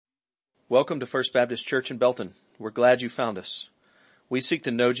Welcome to First Baptist Church in Belton. We're glad you found us. We seek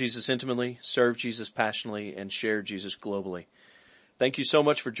to know Jesus intimately, serve Jesus passionately, and share Jesus globally. Thank you so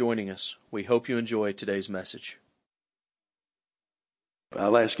much for joining us. We hope you enjoy today's message.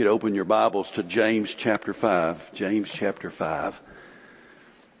 I'll ask you to open your Bibles to James chapter 5. James chapter 5.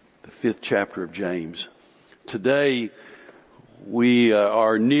 The 5th chapter of James. Today, we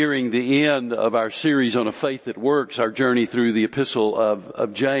are nearing the end of our series on a faith that works, our journey through the epistle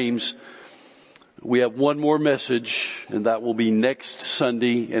of James. We have one more message, and that will be next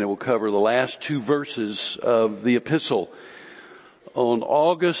Sunday, and it will cover the last 2 verses of the epistle. On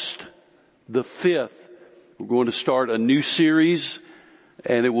August the 5th, we're going to start a new series,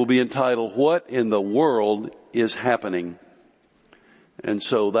 and it will be entitled, What in the World is Happening? And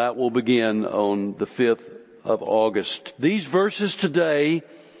so that will begin on the 5th of August. These verses today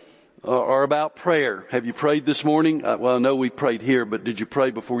are about prayer. Have you prayed this morning? Well, I know we prayed here, but did you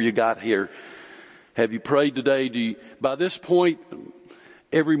pray before you got here? Have you prayed today? By this point,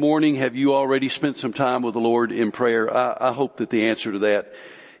 every morning, have you already spent some time with the Lord in prayer? I hope that the answer to that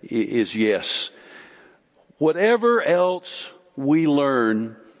is yes. Whatever else we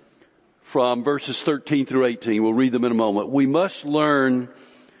learn from verses 13 through 18, we'll read them in a moment, we must learn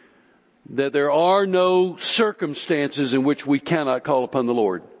that there are no circumstances in which we cannot call upon the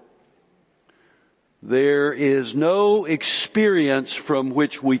Lord. There is no experience from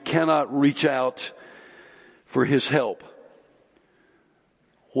which we cannot reach out for His help.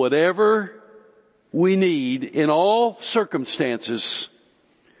 Whatever we need in all circumstances,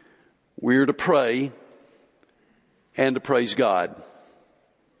 we're to pray and to praise God.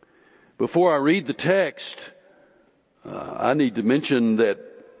 Before I read the text, I need to mention that,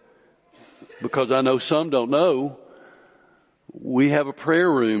 because I know some don't know, we have a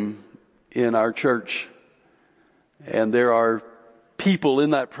prayer room in our church. And there are people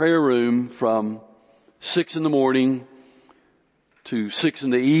in that prayer room from 6 in the morning to 6 in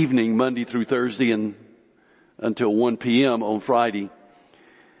the evening, Monday through Thursday, and until 1 p.m. on Friday.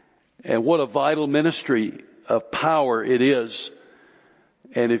 And what a vital ministry of power it is.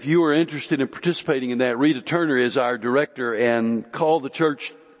 And if you are interested in participating in that, Rita Turner is our director, and call the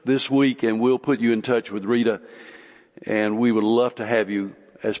church this week and we'll put you in touch with Rita, and we would love to have you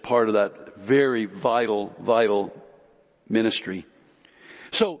as part of that very vital ministry.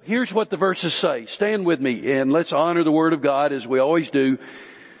 So here's what the verses say. Stand with me and let's honor the Word of God as we always do.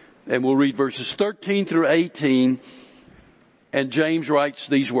 And we'll read verses 13 through 18. And James writes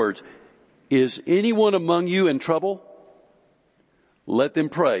these words. Is anyone among you in trouble? Let them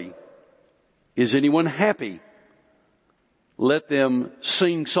pray. Is anyone happy? Let them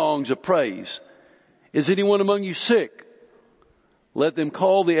sing songs of praise. Is anyone among you sick? Let them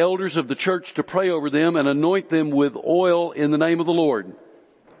call the elders of the church to pray over them and anoint them with oil in the name of the Lord.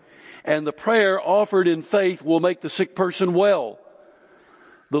 And the prayer offered in faith will make the sick person well.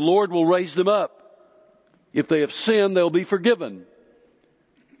 The Lord will raise them up. If they have sinned, they'll be forgiven.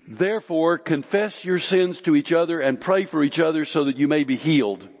 Therefore, confess your sins to each other and pray for each other so that you may be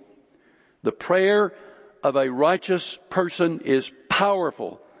healed. The prayer of a righteous person is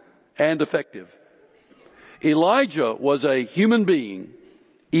powerful and effective. Elijah was a human being,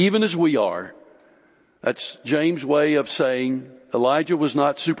 even as we are. That's James' way of saying Elijah was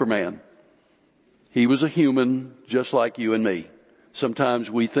not Superman. He was a human just like you and me. Sometimes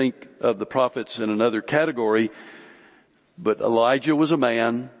we think of the prophets in another category, but Elijah was a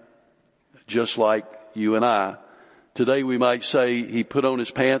man just like you and I. Today we might say he put on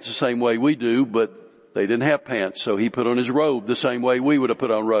his pants the same way we do, but they didn't have pants, so he put on his robe the same way we would have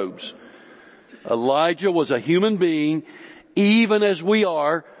put on robes. Elijah was a human being, even as we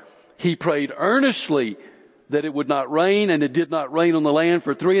are. He prayed earnestly that it would not rain, and it did not rain on the land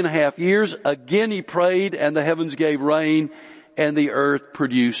for 3.5 years. Again he prayed, and the heavens gave rain, and the earth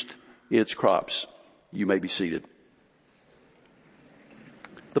produced its crops. You may be seated.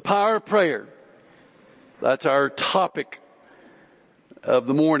 The power of prayer. That's our topic of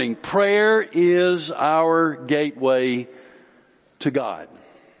the morning. Prayer is our gateway to God.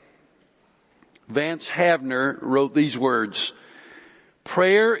 Vance Havner wrote these words.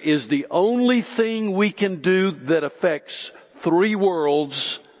 Prayer is the only thing we can do that affects 3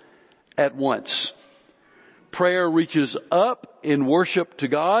 worlds at once. Prayer reaches up in worship to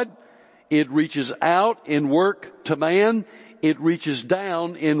God. It reaches out in work to man. It reaches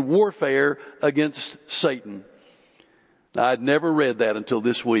down in warfare against Satan. Now, I'd never read that until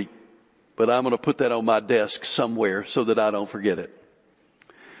this week, but I'm going to put that on my desk somewhere so that I don't forget it.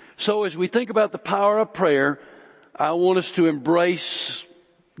 So as we think about the power of prayer, I want us to embrace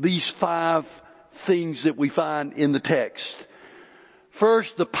these 5 things that we find in the text.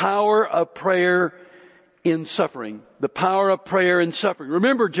 First, the power of prayer in suffering. The power of prayer in suffering.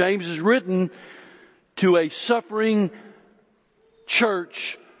 Remember, James is written to a suffering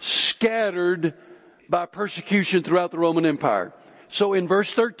church scattered by persecution throughout the Roman Empire. So in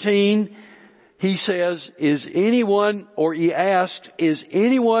verse 13, he says, he asked, is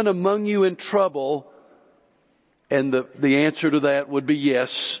anyone among you in trouble? And the answer to that would be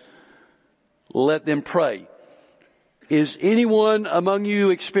yes. Let them pray. Is anyone among you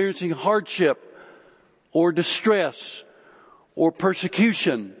experiencing hardship or distress or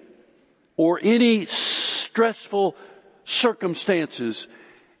persecution or any stressful circumstances?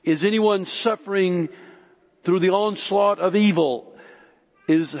 Is anyone suffering through the onslaught of evil?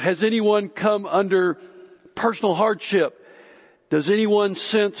 Has anyone come under personal hardship? Does anyone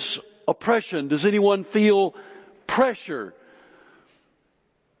sense oppression? Does anyone feel pressure?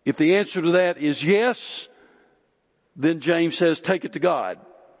 If the answer to that is yes, then James says, take it to God.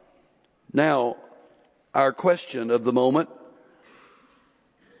 Now, our question of the moment,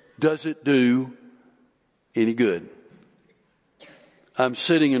 does it do any good? I'm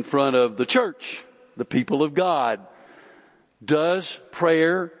sitting in front of the church, the people of God. Does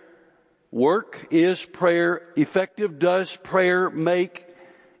prayer work? Is prayer effective? Does prayer make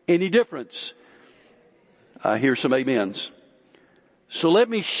any difference? I hear some amens. So let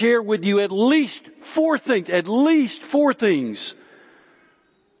me share with you at least four things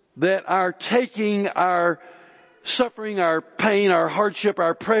that are taking our suffering, our pain, our hardship,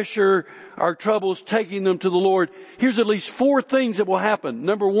 our pressure, our troubles, taking them to the Lord. Here's at least four things that will happen.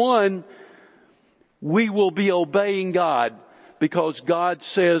 Number one, we will be obeying God because God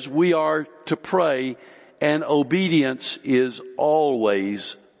says we are to pray, and obedience is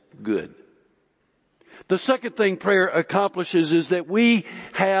always good. The second thing prayer accomplishes is that we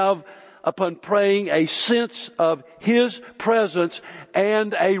have, upon praying, a sense of His presence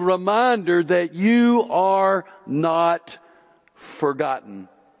and a reminder that you are not forgotten.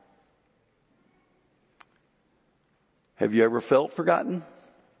 Have you ever felt forgotten?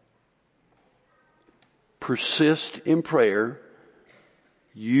 Persist in prayer.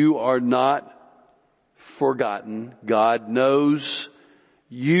 You are not forgotten. God knows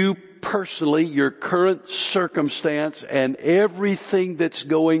you personally, your current circumstance, and everything that's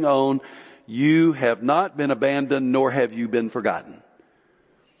going on. You have not been abandoned, nor have you been forgotten.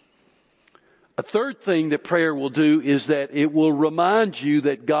 A third thing that prayer will do is that it will remind you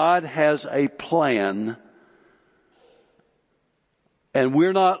that God has a plan, and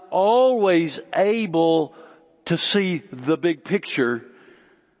we're not always able to see the big picture,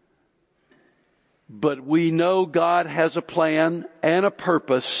 but we know God has a plan and a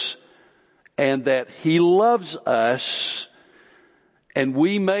purpose, and that He loves us, and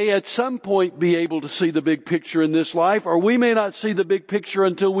we may at some point be able to see the big picture in this life, or we may not see the big picture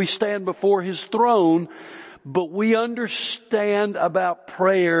until we stand before His throne, but we understand about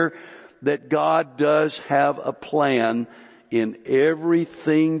prayer that God does have a plan in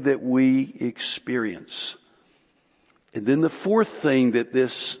everything that we experience. And then the fourth thing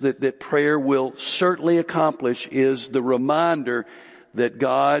that prayer will certainly accomplish is the reminder that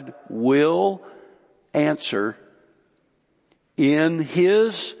God will answer in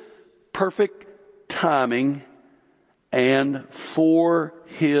His perfect timing and for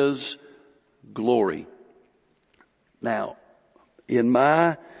His glory. Now, in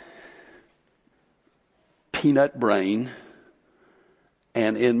my peanut brain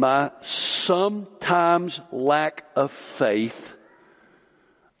and in my sometimes lack of faith,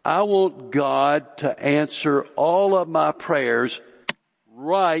 I want God to answer all of my prayers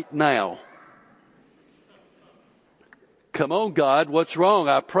right now. Come on, God, what's wrong?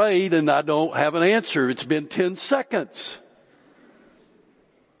 I prayed and I don't have an answer. It's been 10 seconds.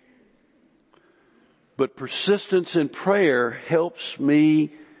 But persistence in prayer helps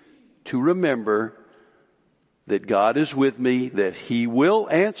me to remember that God is with me, that He will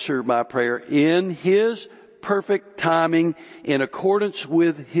answer my prayer in His perfect timing, in accordance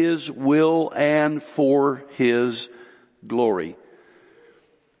with His will and for His glory.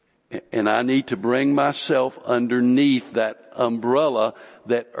 And I need to bring myself underneath that umbrella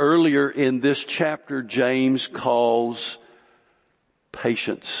that earlier in this chapter James calls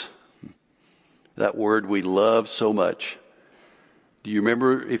patience. That word we love so much. Do you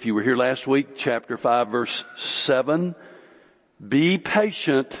remember, if you were here last week, chapter 5, verse 7? Be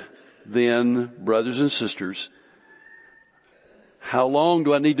patient then, brothers and sisters. How long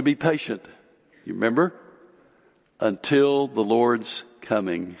do I need to be patient? You remember? Until the Lord's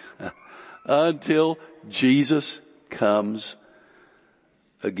coming. Until Jesus comes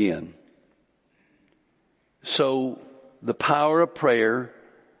again. So, the power of prayer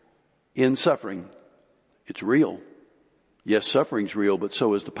in suffering. It's real. Yes, suffering's real, but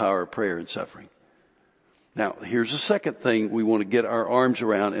so is the power of prayer in suffering. Now, here's the second thing we want to get our arms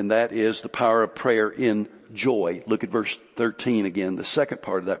around, and that is the power of prayer in joy. Look at verse 13 again, the second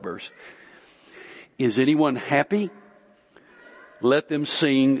part of that verse. Is anyone happy? Let them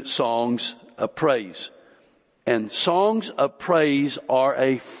sing songs of praise. And songs of praise are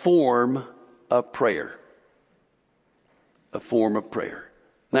a form of prayer. A form of prayer.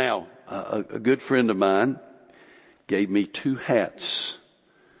 Now, a good friend of mine gave me 2 hats,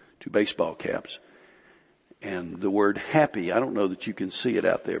 2 baseball caps. And the word happy, I don't know that you can see it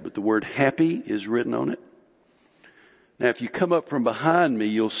out there, but the word happy is written on it. Now, if you come up from behind me,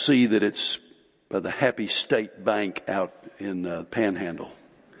 you'll see that it's by the Happy State Bank out in Panhandle.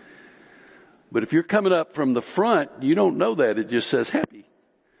 But if you're coming up from the front, you don't know that. It just says happy.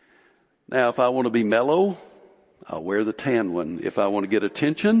 Now, if I want to be mellow, I'll wear the tan one. If I want to get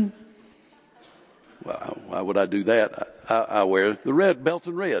attention, well, why would I do that? I wear the red,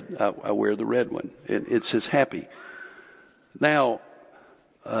 Belton red. I wear the red one. It says happy. Now,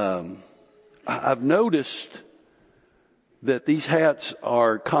 I've noticed that these hats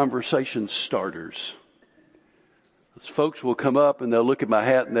are conversation starters. Folks will come up and they'll look at my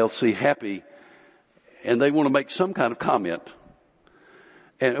hat and they'll see happy and they want to make some kind of comment.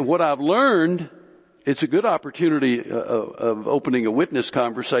 And what I've learned, it's a good opportunity of opening a witness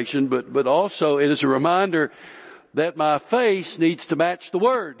conversation, but also it is a reminder that my face needs to match the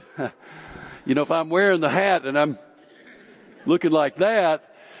word. You know, if I'm wearing the hat and I'm looking like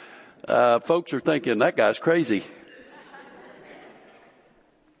that, folks are thinking that guy's crazy.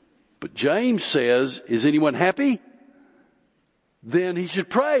 But James says, is anyone happy? Then he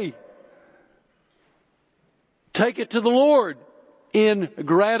should pray. Take it to the Lord in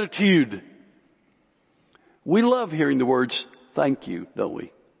gratitude. We love hearing the words, thank you, don't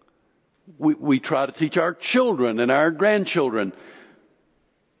we? We try to teach our children and our grandchildren,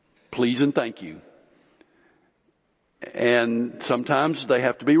 please and thank you. And sometimes they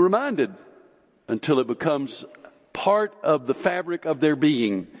have to be reminded until it becomes part of the fabric of their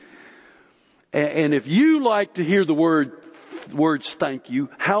being. And if you like to hear the words thank you,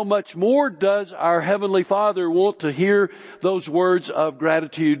 how much more does our Heavenly Father want to hear those words of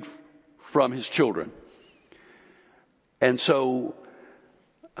gratitude from His children? And so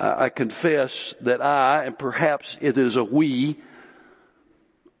I confess that I, and perhaps it is a we,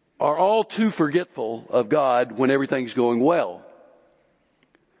 are all too forgetful of God when everything's going well.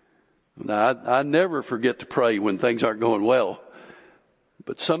 Now, I never forget to pray when things aren't going well.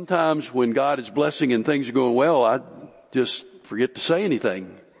 But sometimes when God is blessing and things are going well, I just forget to say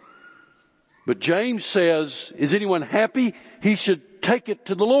anything. But James says, is anyone happy? He should take it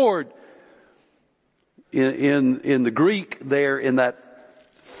to the Lord. In the Greek there, in that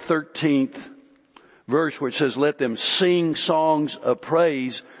 13th verse where it says, let them sing songs of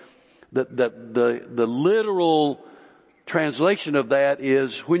praise, the literal translation of that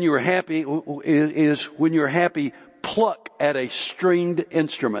is when you're happy, pluck at a stringed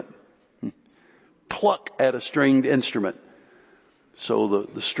instrument. Pluck at a stringed instrument. So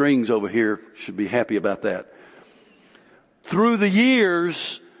the strings over here should be happy about that. Through the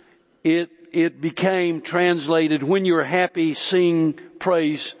years, it became translated, when you're happy, sing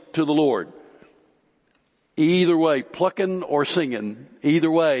praise to the Lord. Either way, plucking or singing,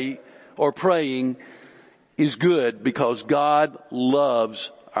 either way, or praying is good because God loves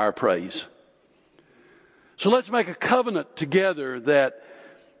our praise. So let's make a covenant together that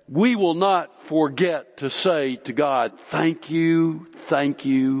we will not forget to say to God, thank you, thank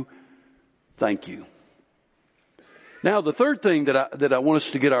you, thank you. Now, the third thing that I want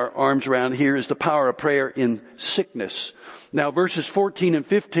us to get our arms around here is the power of prayer in sickness. Now, verses 14 and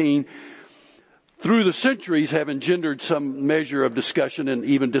 15, through the centuries, have engendered some measure of discussion and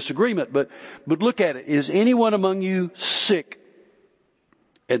even disagreement. But look at it. Is anyone among you sick?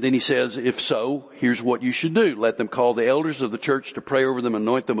 And then he says, if so, here's what you should do. Let them call the elders of the church to pray over them,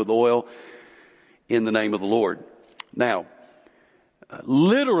 anoint them with oil in the name of the Lord. Now,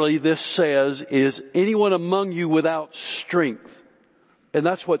 literally this says, is anyone among you without strength? And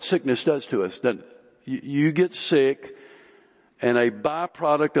that's what sickness does to us, doesn't it? You get sick, and a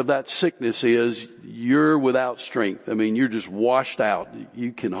byproduct of that sickness is you're without strength. I mean, you're just washed out.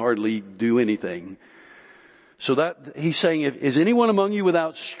 You can hardly do anything. So that, he's saying, is anyone among you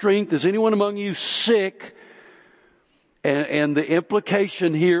without strength? Is anyone among you sick? And the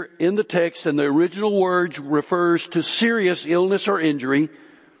implication here in the text and the original words refers to serious illness or injury,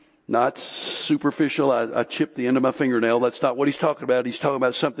 not superficial. I chipped the end of my fingernail. That's not what he's talking about. He's talking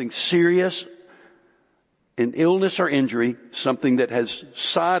about something serious an illness or injury, something that has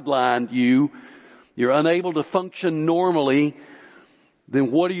sidelined you, you're unable to function normally,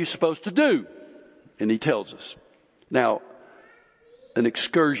 then what are you supposed to do? And he tells us. Now, an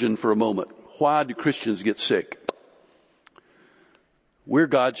excursion for a moment. Why do Christians get sick? We're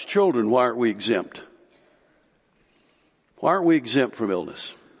God's children. Why aren't we exempt? Why aren't we exempt from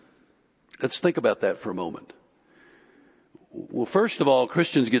illness? Let's think about that for a moment. Well, first of all,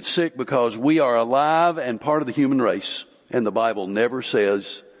 Christians get sick because we are alive and part of the human race. And the Bible never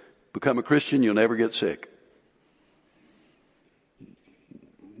says, become a Christian, you'll never get sick.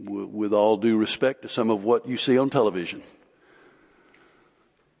 With all due respect to some of what you see on television.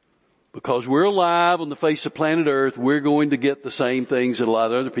 Because we're alive on the face of planet Earth, we're going to get the same things that a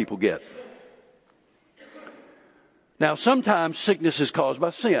lot of other people get. Now, sometimes sickness is caused by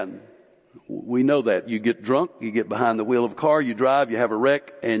sin. We know that. You get drunk, you get behind the wheel of a car, you drive, you have a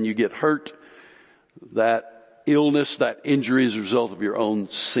wreck, and you get hurt. That illness, that injury is a result of your own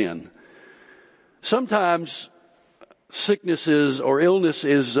sin. Sometimes sicknesses or illness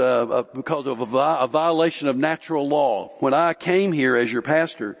is because of a violation of natural law. When I came here as your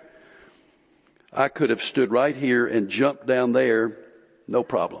pastor, I could have stood right here and jumped down there, no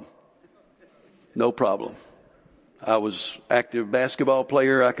problem. No problem. I was active basketball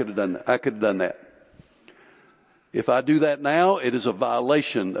player, I could have done that. If I do that now, it is a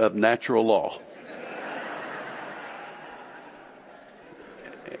violation of natural law.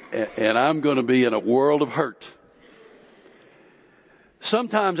 And I'm going to be in a world of hurt.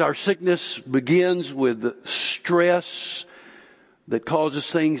 Sometimes our sickness begins with stress that causes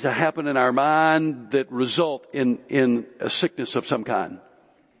things to happen in our mind that result in a sickness of some kind.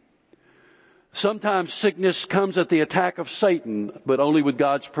 Sometimes sickness comes at the attack of Satan, but only with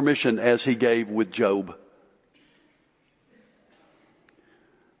God's permission, as he gave with Job.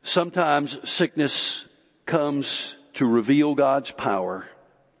 Sometimes sickness comes to reveal God's power.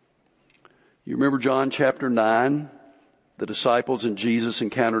 You remember John chapter 9? The disciples and Jesus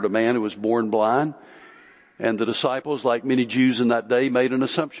encountered a man who was born blind. And the disciples, like many Jews in that day, made an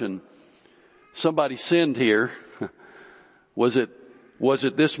assumption. Somebody sinned here. Was it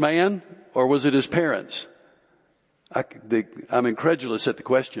this man or was it his parents? I'm incredulous at the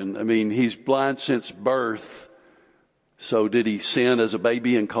question. I mean, he's blind since birth. So did he sin as a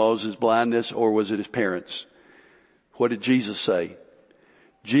baby and cause his blindness, or was it his parents? What did Jesus say?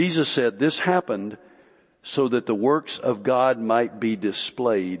 Jesus said this happened so that the works of God might be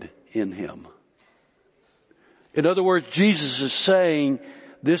displayed in him. In other words, Jesus is saying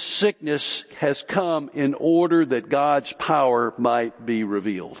this sickness has come in order that God's power might be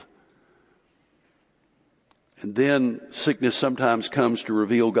revealed. And then sickness sometimes comes to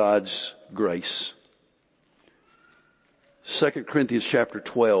reveal God's grace. 2 Corinthians chapter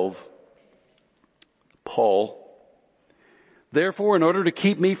 12, Paul. Therefore, in order to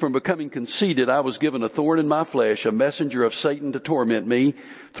keep me from becoming conceited, I was given a thorn in my flesh, a messenger of Satan to torment me.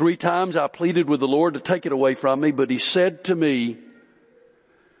 3 times I pleaded with the Lord to take it away from me, but he said to me,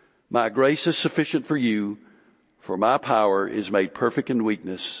 my grace is sufficient for you, for my power is made perfect in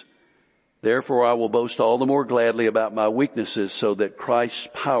weakness. Therefore, I will boast all the more gladly about my weaknesses, so that Christ's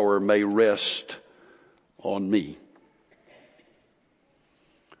power may rest on me.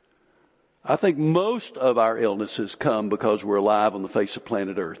 I think most of our illnesses come because we're alive on the face of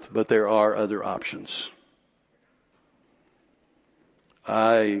planet Earth, but there are other options.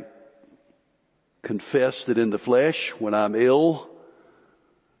 I confess that in the flesh, when I'm ill,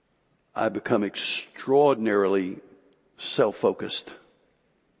 I become extraordinarily self-focused.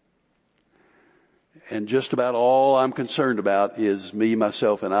 And just about all I'm concerned about is me,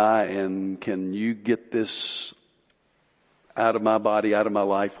 myself, and I, and can you get this out of my body, out of my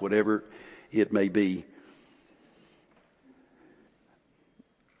life, whatever it may be.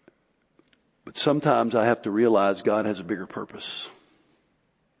 But sometimes I have to realize God has a bigger purpose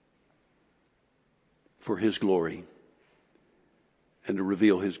for his glory and to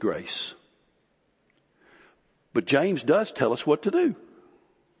reveal his grace. But James does tell us what to do.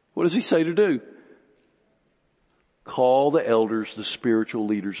 What does he say to do? Call the elders, the spiritual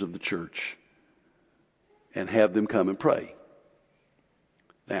leaders of the church, and have them come and pray.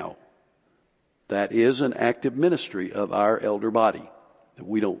 Now, that is an active ministry of our elder body.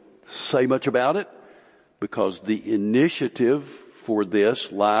 We don't say much about it because the initiative for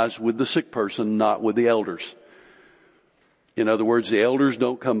this lies with the sick person, not with the elders. In other words, the elders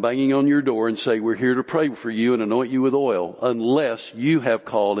don't come banging on your door and say, we're here to pray for you and anoint you with oil, unless you have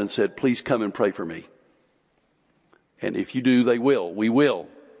called and said, please come and pray for me. And if you do, they will. We will.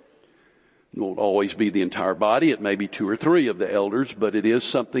 It won't always be the entire body. It may be 2 or 3 of the elders, but it is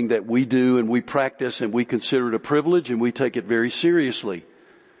something that we do and we practice and we consider it a privilege and we take it very seriously.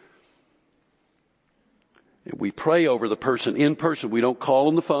 And we pray over the person in person. We don't call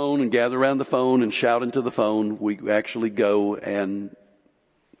on the phone and gather around the phone and shout into the phone. We actually go and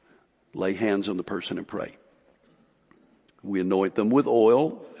lay hands on the person and pray. We anoint them with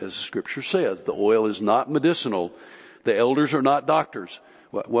oil, as the scripture says. The oil is not medicinal. The elders are not doctors.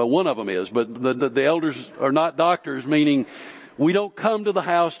 Well, one of them is, but the elders are not doctors, meaning we don't come to the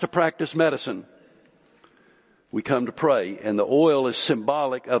house to practice medicine. We come to pray, and the oil is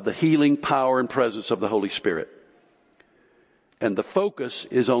symbolic of the healing power and presence of the Holy Spirit. And the focus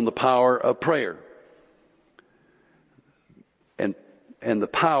is on the power of prayer. And the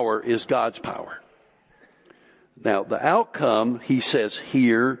power is God's power. Now, the outcome, he says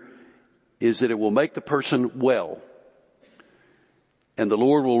here, is that it will make the person well. And the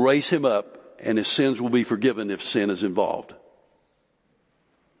Lord will raise him up, and his sins will be forgiven if sin is involved.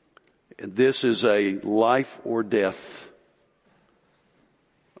 And this is a life or death.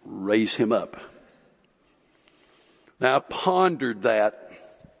 Raise him up. Now, I pondered that.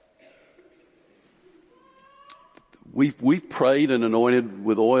 We've prayed and anointed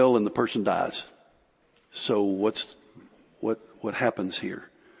with oil, and the person dies. So what happens here?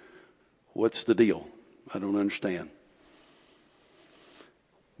 What's the deal? I don't understand.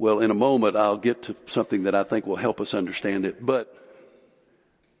 Well, in a moment, I'll get to something that I think will help us understand it. But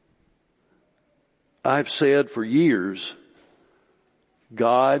I've said for years,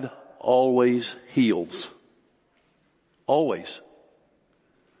 God always heals. Always.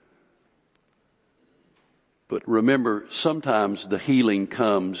 But remember, sometimes the healing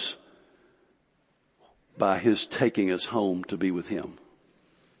comes by His taking us home to be with Him.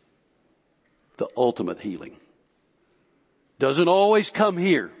 The ultimate healing. Doesn't always come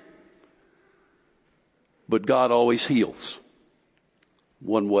here. But God always heals.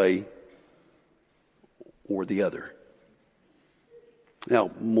 One way or the other.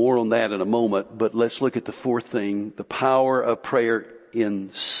 Now, more on that in a moment, but let's look at the fourth thing, the power of prayer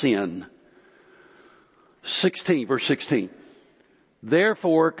in sin. 16, verse 16.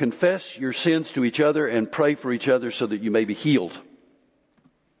 Therefore, confess your sins to each other and pray for each other so that you may be healed.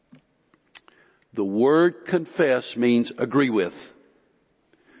 The word confess means agree with.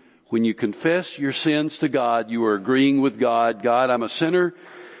 When you confess your sins to God, you are agreeing with God. God, I'm a sinner.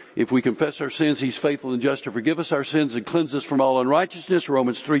 If we confess our sins, He's faithful and just to forgive us our sins and cleanse us from all unrighteousness.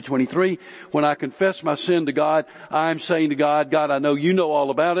 Romans 3:23. When I confess my sin to God, I'm saying to God, God, I know you know all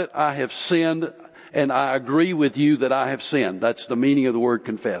about it. I have sinned and I agree with you that I have sinned. That's the meaning of the word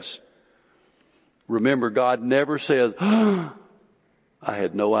confess. Remember, God never says, I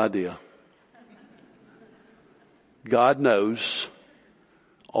had no idea. God knows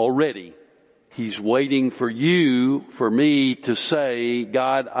already. He's waiting for you, for me to say,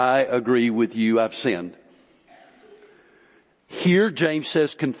 God, I agree with you, I've sinned. Here, James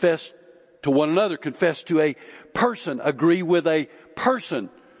says, confess to one another, confess to a person, agree with a person.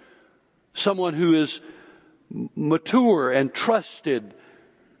 Someone who is mature and trusted.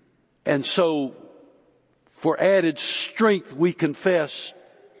 And so, for added strength, we confess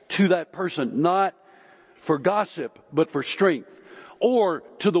to that person, not for gossip, but for strength. Or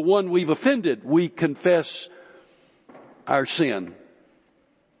to the one we've offended, we confess our sin.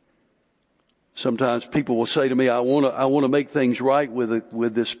 Sometimes people will say to me, I want to make things right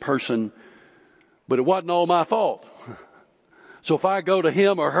with this person, but it wasn't all my fault. So if I go to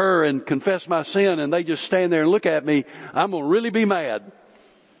him or her and confess my sin and they just stand there and look at me, I'm going to really be mad.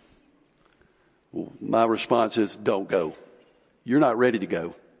 Well, my response is, don't go. You're not ready to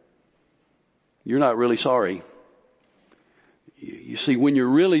go. You're not really sorry. You see, when you're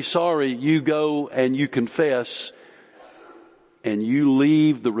really sorry, you go and you confess and you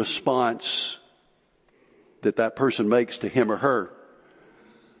leave the response that person makes to him or her.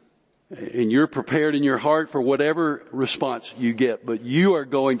 And you're prepared in your heart for whatever response you get, but you are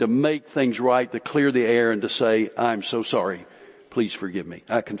going to make things right, to clear the air and to say, I'm so sorry. Please forgive me.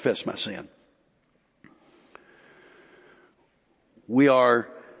 I confess my sin. We are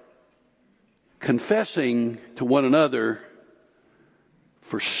confessing to one another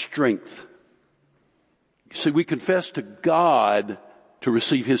for strength. You see, we confess to God to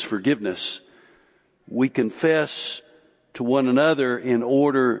receive His forgiveness. We confess to one another in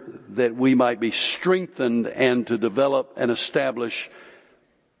order that we might be strengthened and to develop and establish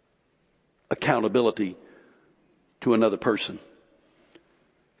accountability to another person.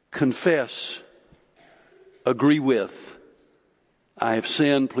 Confess, agree with. I have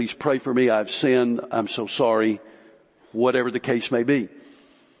sinned. Please pray for me. I've sinned. I'm so sorry. Whatever the case may be.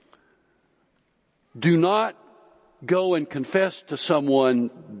 Do not go and confess to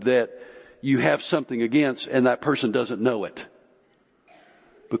someone that you have something against and that person doesn't know it.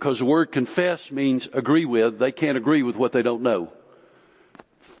 Because the word confess means agree with. They can't agree with what they don't know.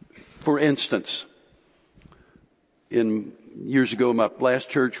 For instance, years ago in my last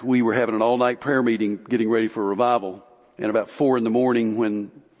church, we were having an all-night prayer meeting getting ready for revival. And about 4 a.m,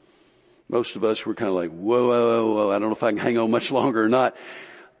 when most of us were kind of like, whoa, I don't know if I can hang on much longer or not.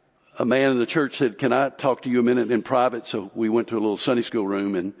 A man in the church said, can I talk to you a minute in private? So we went to a little Sunday school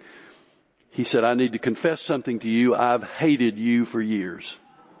room, and he said, I need to confess something to you. I've hated you for years.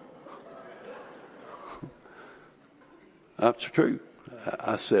 That's true.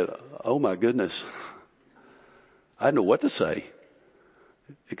 I said, oh my goodness. I didn't know what to say.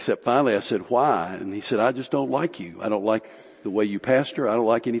 Except finally I said, why? And he said, I just don't like you. I don't like the way you pastor. I don't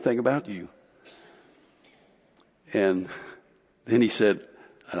like anything about you. And then he said,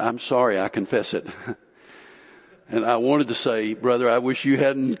 I'm sorry, I confess it. And I wanted to say, brother, I wish you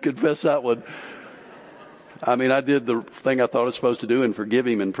hadn't confessed that one. I mean, I did the thing I thought I was supposed to do and forgive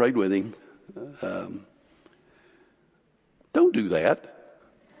him and prayed with him. Don't do that.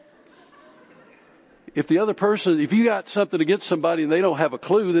 If the other person, if you got something against somebody and they don't have a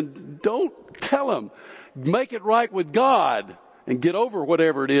clue, then don't tell them. Make it right with God and get over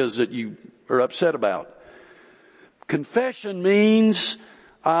whatever it is that you are upset about. Confession means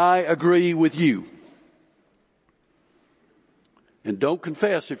I agree with you. And don't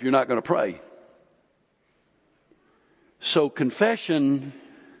confess if you're not going to pray. So confession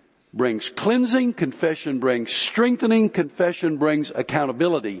brings cleansing, confession brings strengthening, confession brings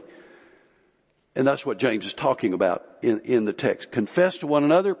accountability. And that's what James is talking about in the text. Confess to one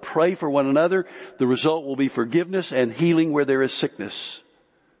another, pray for one another. The result will be forgiveness and healing where there is sickness.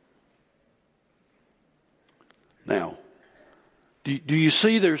 Now, do you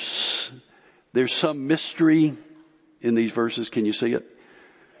see there's some mystery in these verses? Can you see it?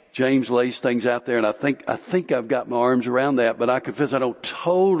 James lays things out there, and I think I've got my arms around that, but I confess I don't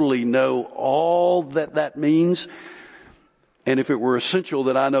totally know all that means. And if it were essential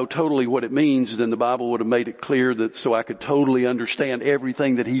that I know totally what it means, then the Bible would have made it clear that so I could totally understand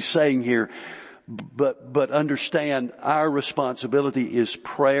everything that he's saying here. But understand our responsibility is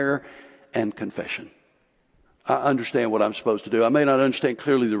prayer and confession. I understand what I'm supposed to do. I may not understand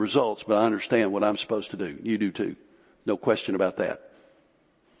clearly the results, but I understand what I'm supposed to do. You do too. No question about that.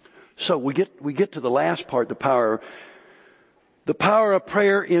 So we get to the last part, the power of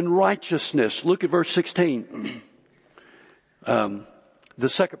prayer in righteousness. Look at verse 16. The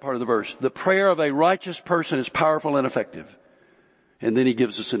second part of the verse. The prayer of a righteous person is powerful and effective. And then he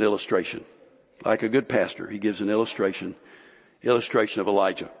gives us an illustration. Like a good pastor, he gives an illustration of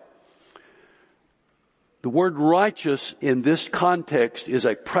Elijah. The word righteous in this context is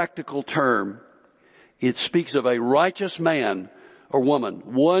a practical term. It speaks of a righteous man or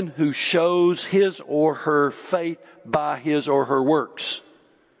woman, one who shows his or her faith by his or her works.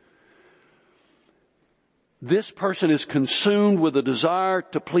 This person is consumed with a desire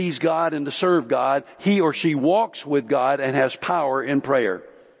to please God and to serve God. He or she walks with God and has power in prayer.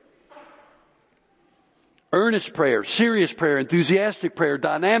 Earnest prayer, serious prayer, enthusiastic prayer,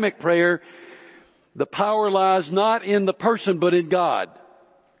 dynamic prayer. The power lies not in the person but in God.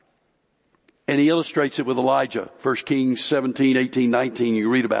 And he illustrates it with Elijah. 1 Kings 17, 18, 19, you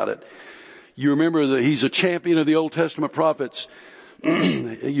read about it. You remember that he's a champion of the Old Testament prophets.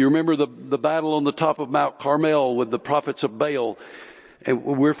 You remember the battle on the top of Mount Carmel with the prophets of Baal. And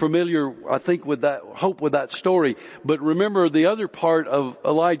we're familiar, I think, with that story. But remember the other part of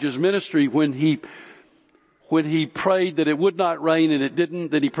Elijah's ministry when he prayed that it would not rain and it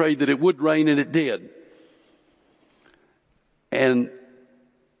didn't, then he prayed that it would rain and it did. And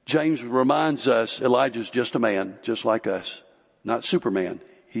James reminds us Elijah's just a man, just like us. Not Superman.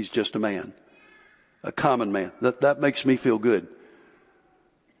 He's just a man. A common man. That makes me feel good.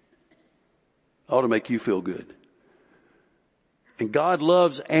 Ought to make you feel good. And God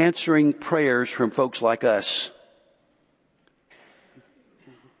loves answering prayers from folks like us.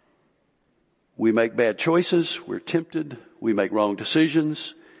 We make bad choices. We're tempted. We make wrong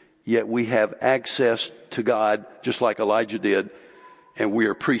decisions. Yet we have access to God just like Elijah did. And we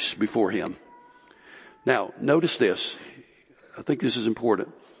are priests before him. Now, notice this. I think this is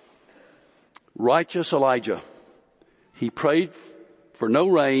important. Righteous Elijah. He prayed for no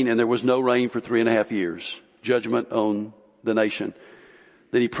rain, and there was no rain for 3.5 years. Judgment on the nation.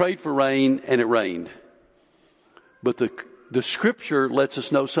 Then he prayed for rain, and it rained. But the scripture lets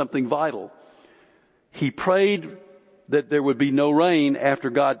us know something vital. He prayed that there would be no rain after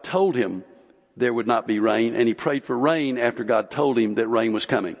God told him there would not be rain, and he prayed for rain after God told him that rain was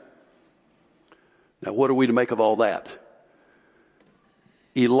coming. Now, what are we to make of all that?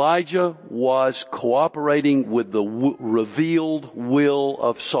 Elijah was cooperating with the revealed will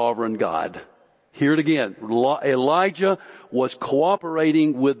of sovereign God. Hear it again. Elijah was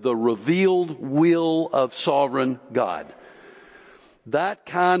cooperating with the revealed will of sovereign God. That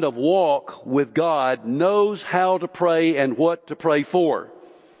kind of walk with God knows how to pray and what to pray for.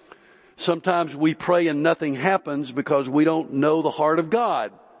 Sometimes we pray and nothing happens because we don't know the heart of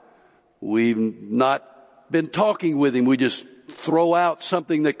God. We've not been talking with Him. We just throw out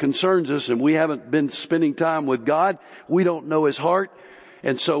something that concerns us and we haven't been spending time with God. We don't know His heart.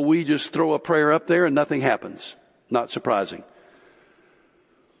 And so we just throw a prayer up there and nothing happens. Not surprising.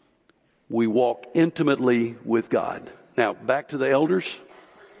 We walk intimately with God. Now, back to the elders.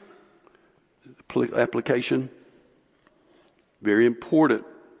 Application. Very important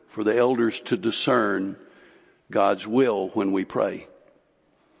for the elders to discern God's will when we pray.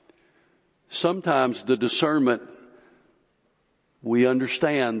 Sometimes the discernment, we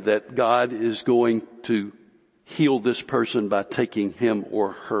understand that God is going to heal this person by taking him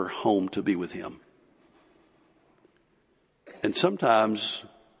or her home to be with Him. And sometimes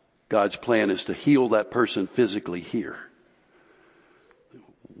God's plan is to heal that person physically here.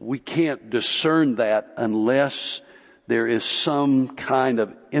 We can't discern that unless there is some kind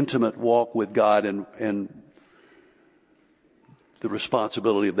of intimate walk with God, and the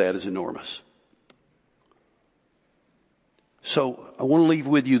responsibility of that is enormous. So I want to leave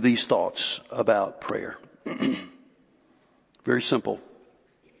with you these thoughts about prayer. Very simple.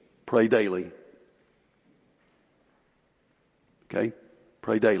 Pray daily. Okay?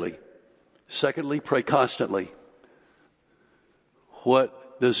 Pray daily. Secondly, pray constantly.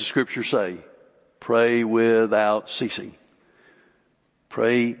 What does the Scripture say? Pray without ceasing.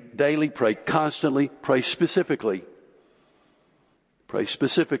 Pray daily, pray constantly, pray specifically. Pray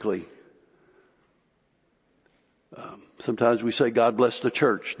specifically. Sometimes we say, God bless the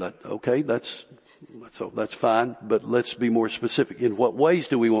church. That's fine, but let's be more specific. In what ways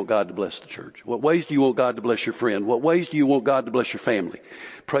do we want God to bless the church? What ways do you want God to bless your friend? What ways do you want God to bless your family?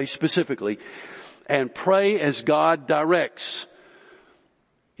 Pray specifically. And pray as God directs.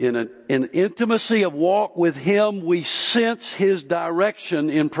 In an intimacy of walk with Him, we sense His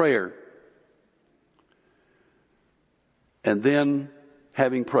direction in prayer. And then,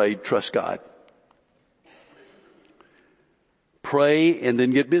 having prayed, trust God. Pray and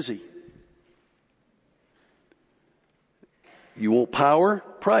then get busy. You want power?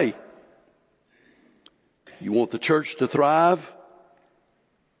 Pray. You want the church to thrive?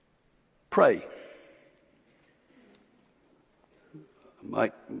 Pray.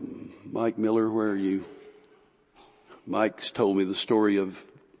 Mike Miller, where are you? Mike's told me the story of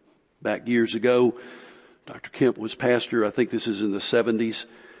back years ago. Dr. Kemp was pastor. I think this is in the 70s.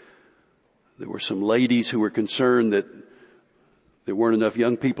 There were some ladies who were concerned that there weren't enough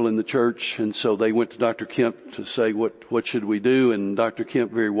young people in the church, and so they went to Dr. Kemp to say, what should we do? And Dr.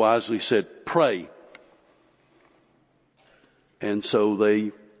 Kemp very wisely said, pray. And so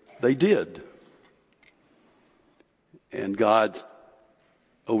they did. And God,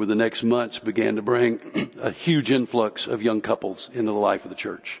 over the next months, began to bring a huge influx of young couples into the life of the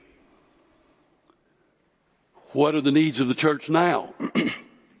church. What are the needs of the church now?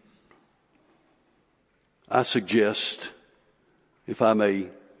 I suggest, if I may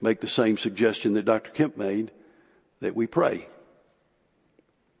make the same suggestion that Dr. Kemp made, that we pray.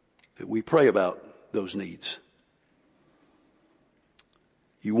 That we pray about those needs.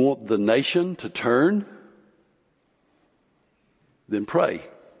 You want the nation to turn? Then pray.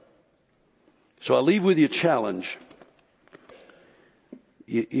 So I'll leave with you a challenge.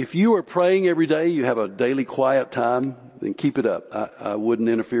 If you are praying every day, you have a daily quiet time, then keep it up. I wouldn't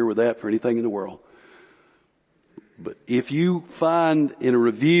interfere with that for anything in the world. But if you find in a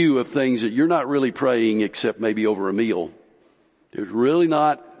review of things that you're not really praying except maybe over a meal, there's really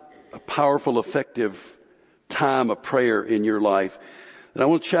not a powerful, effective time of prayer in your life, then I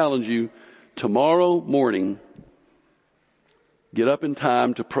want to challenge you tomorrow morning, get up in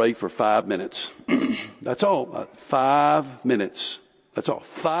time to pray for 5 minutes. That's all. 5 minutes. That's all.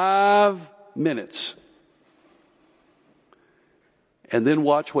 5 minutes. And then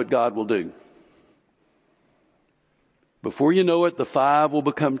watch what God will do. Before you know it, the 5 will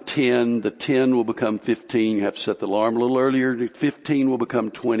become 10, the 10 will become 15. You have to set the alarm a little earlier. 15 will become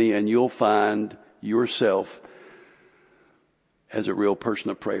 20, and you'll find yourself as a real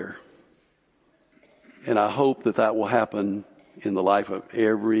person of prayer. And I hope that that will happen in the life of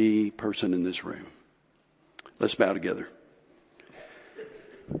every person in this room. Let's bow together.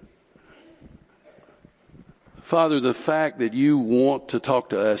 Father, the fact that you want to talk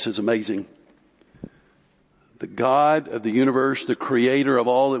to us is amazing. God of the universe, the creator of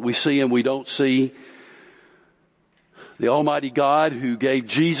all that we see and we don't see, the Almighty God who gave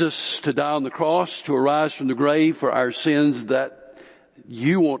Jesus to die on the cross, to arise from the grave for our sins, that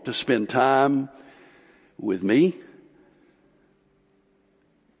you want to spend time with me.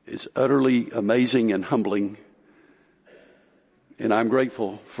 It's utterly amazing and humbling. And I'm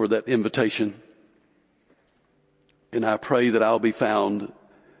grateful for that invitation. And I pray that I'll be found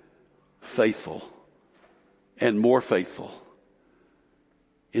faithful and more faithful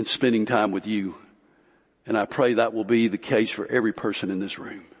in spending time with you. And I pray that will be the case for every person in this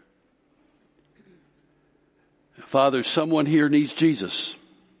room. Father, someone here needs Jesus.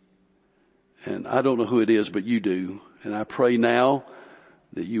 And I don't know who it is, but you do. And I pray now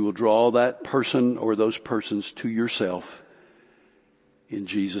that you will draw that person or those persons to yourself. In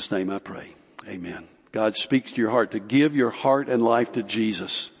Jesus' name I pray. Amen. God speaks to your heart to give your heart and life to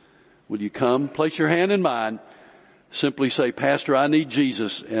Jesus. Will you come? Place your hand in mine. Simply say, Pastor, I need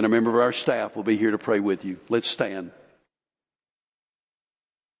Jesus, and a member of our staff will be here to pray with you. Let's stand.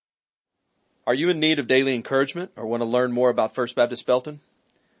 Are you in need of daily encouragement or want to learn more about First Baptist Belton?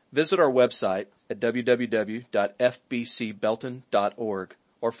 Visit our website at www.fbcbelton.org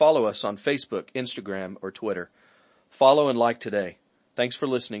or follow us on Facebook, Instagram, or Twitter. Follow and like today. Thanks for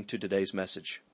listening to today's message.